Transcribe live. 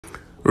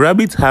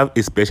Rabbits have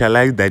a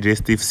specialized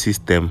digestive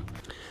system,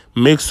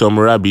 makes some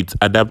rabbits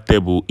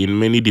adaptable in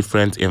many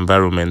different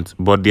environments,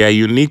 but their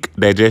unique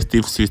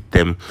digestive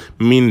system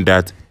mean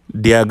that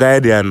their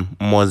guardian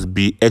must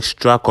be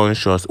extra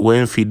conscious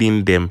when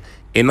feeding them.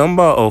 A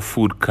number of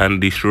food can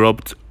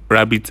disrupt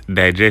rabbits'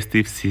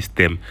 digestive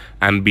system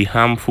and be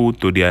harmful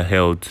to their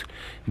health.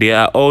 There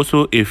are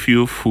also a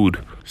few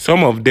food,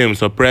 some of them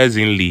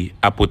surprisingly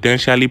are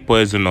potentially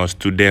poisonous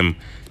to them.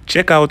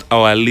 Check out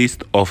our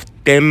list of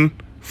 10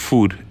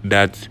 food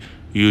that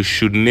you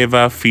should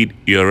never feed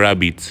your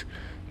rabbit.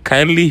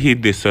 Kindly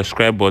hit the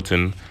subscribe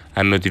button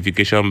and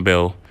notification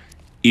bell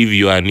if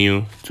you are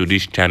new to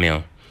this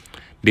channel.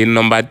 The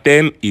number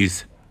 10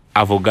 is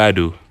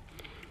avocado.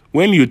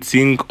 When you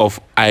think of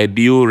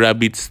ideal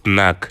rabbit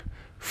snack,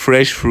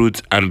 fresh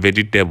fruits and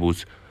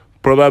vegetables,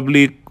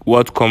 probably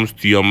what comes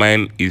to your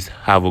mind is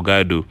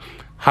avocado.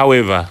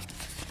 However,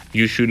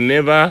 you should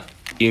never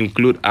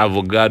include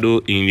avocado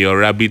in your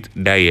rabbit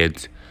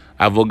diet.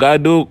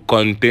 Avocado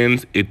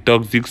contains a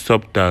toxic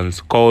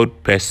substance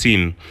called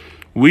pectin,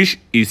 which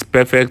is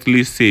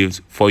perfectly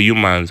safe for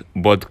humans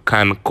but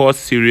can cause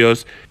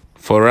serious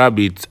for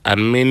rabbits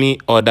and many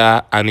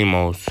other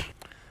animals.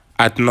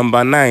 At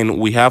number 9,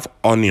 we have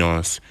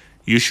onions.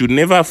 You should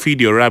never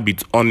feed your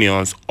rabbit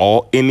onions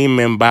or any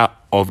member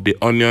of the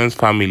onions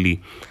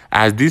family,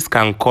 as this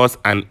can cause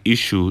an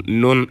issue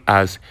known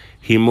as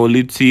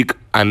hemolytic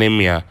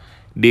anemia.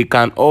 They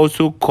can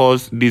also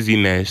cause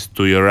dizziness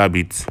to your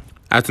rabbits.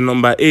 At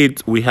number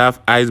 8, we have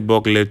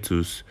iceberg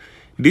lettuce.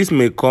 This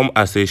may come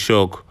as a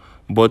shock,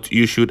 but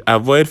you should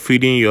avoid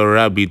feeding your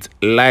rabbit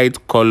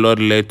light-colored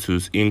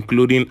lettuce,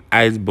 including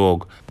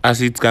iceberg,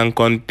 as it can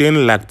contain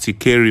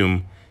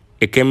lacticarium,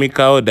 a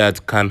chemical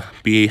that can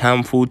be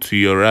harmful to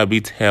your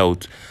rabbit's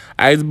health.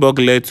 Iceberg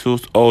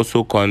lettuce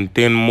also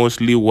contain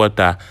mostly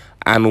water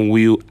and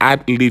will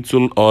add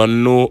little or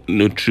no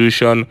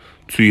nutrition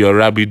to your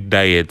rabbit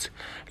diet.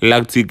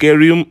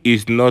 Lacticarium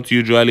is not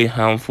usually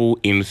harmful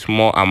in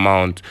small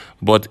amounts,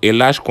 but a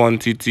large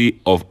quantity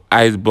of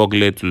iceberg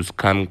lettuce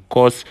can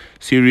cause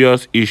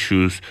serious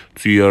issues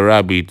to your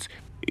rabbit.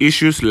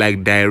 Issues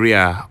like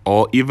diarrhea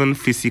or even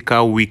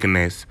physical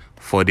weakness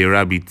for the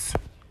rabbits.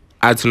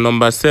 At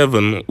number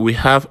 7, we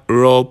have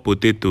raw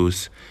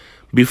potatoes.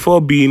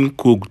 Before being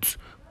cooked,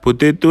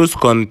 potatoes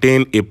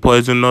contain a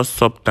poisonous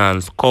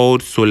substance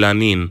called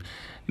solanine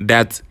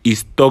that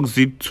is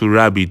toxic to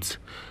rabbits.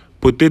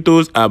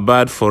 Potatoes are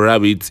bad for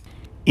rabbits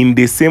in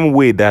the same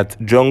way that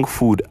junk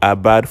food are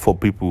bad for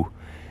people.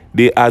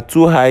 They are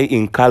too high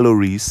in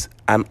calories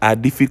and are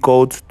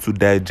difficult to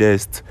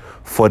digest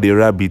for the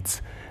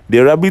rabbit. The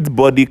rabbit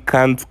body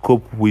can't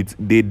cope with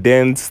the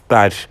dense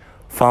starch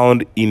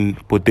found in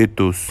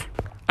potatoes.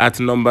 At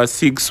number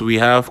 6, we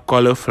have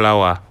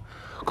cauliflower.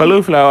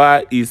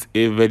 Cauliflower is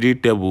a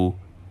vegetable.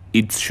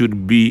 It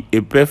should be a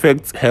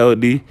perfect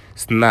healthy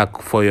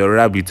snack for your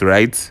rabbit,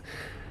 right?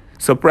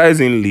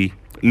 Surprisingly,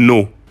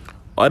 no.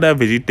 Other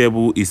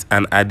vegetable is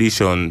an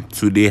addition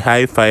to the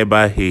high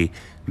fiber hay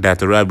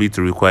that rabbits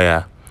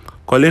require.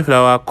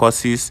 Cauliflower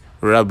causes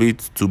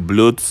rabbits to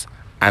bloat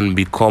and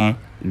become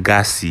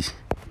gassy.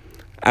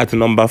 At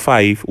number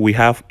 5, we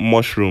have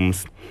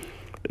mushrooms.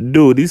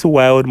 Though these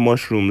wild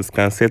mushrooms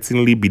can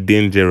certainly be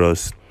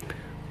dangerous,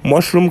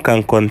 mushroom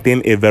can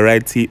contain a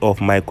variety of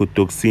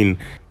mycotoxin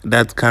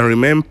that can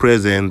remain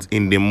present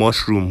in the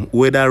mushroom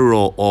whether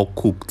raw or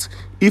cooked.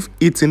 If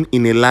eaten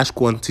in a large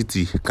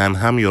quantity, can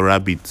harm your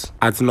rabbit.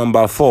 At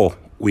number 4,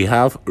 we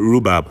have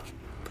rhubarb.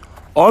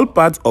 All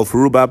parts of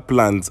rhubarb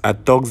plants are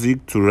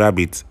toxic to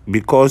rabbits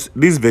because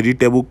this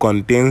vegetable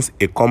contains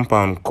a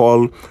compound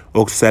called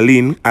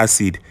oxalic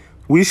acid,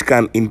 which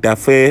can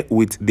interfere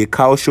with the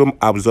calcium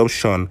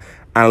absorption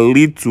and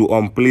lead to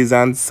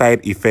unpleasant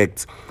side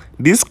effects.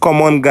 This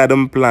common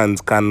garden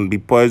plant can be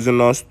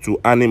poisonous to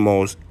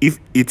animals if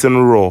eaten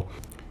raw.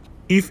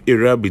 If a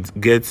rabbit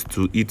gets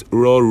to eat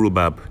raw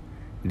rhubarb,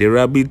 the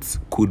rabbit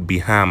could be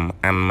harmed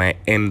and might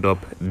end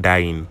up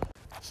dying.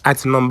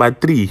 At number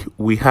 3,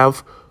 we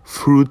have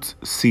fruit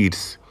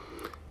seeds.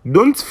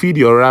 Don't feed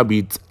your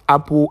rabbit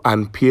apple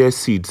and pear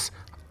seeds,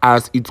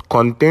 as it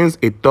contains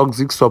a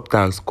toxic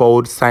substance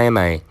called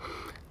cyanide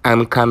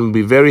and can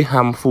be very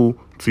harmful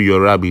to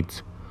your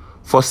rabbit.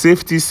 For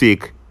safety's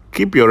sake,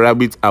 keep your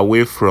rabbit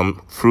away from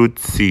fruit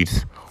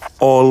seeds,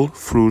 all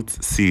fruit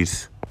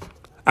seeds.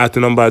 At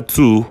number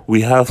 2,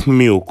 we have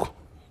milk.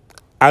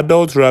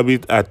 Adult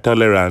rabbits are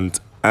tolerant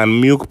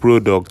and milk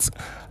products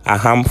are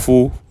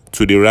harmful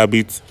to the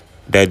rabbit's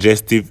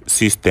digestive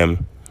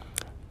system.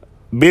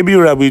 Baby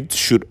rabbits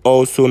should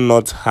also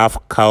not have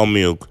cow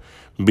milk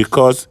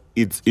because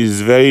it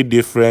is very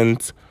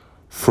different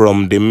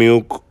from the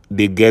milk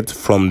they get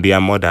from their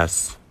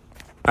mothers.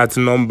 At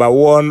number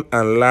 1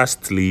 and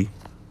lastly,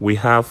 we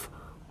have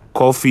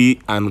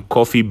coffee and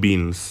coffee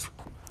beans.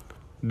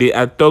 They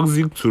are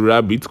toxic to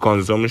rabbit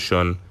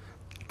consumption.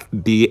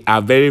 They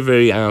are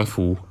very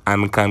harmful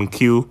and can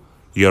kill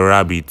your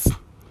rabbit.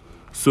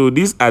 So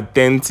these are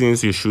 10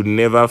 things you should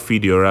never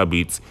feed your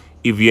rabbit.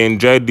 If you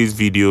enjoyed this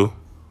video,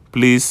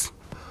 please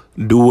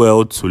do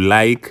well to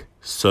like,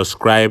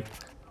 subscribe,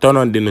 turn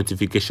on the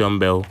notification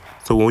bell,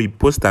 so when we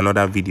post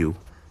another video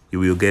you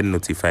will get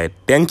notified.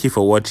 Thank you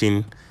for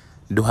watching.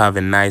 Do have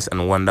a nice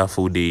and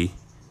wonderful day.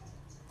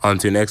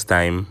 Until next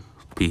time,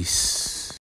 peace.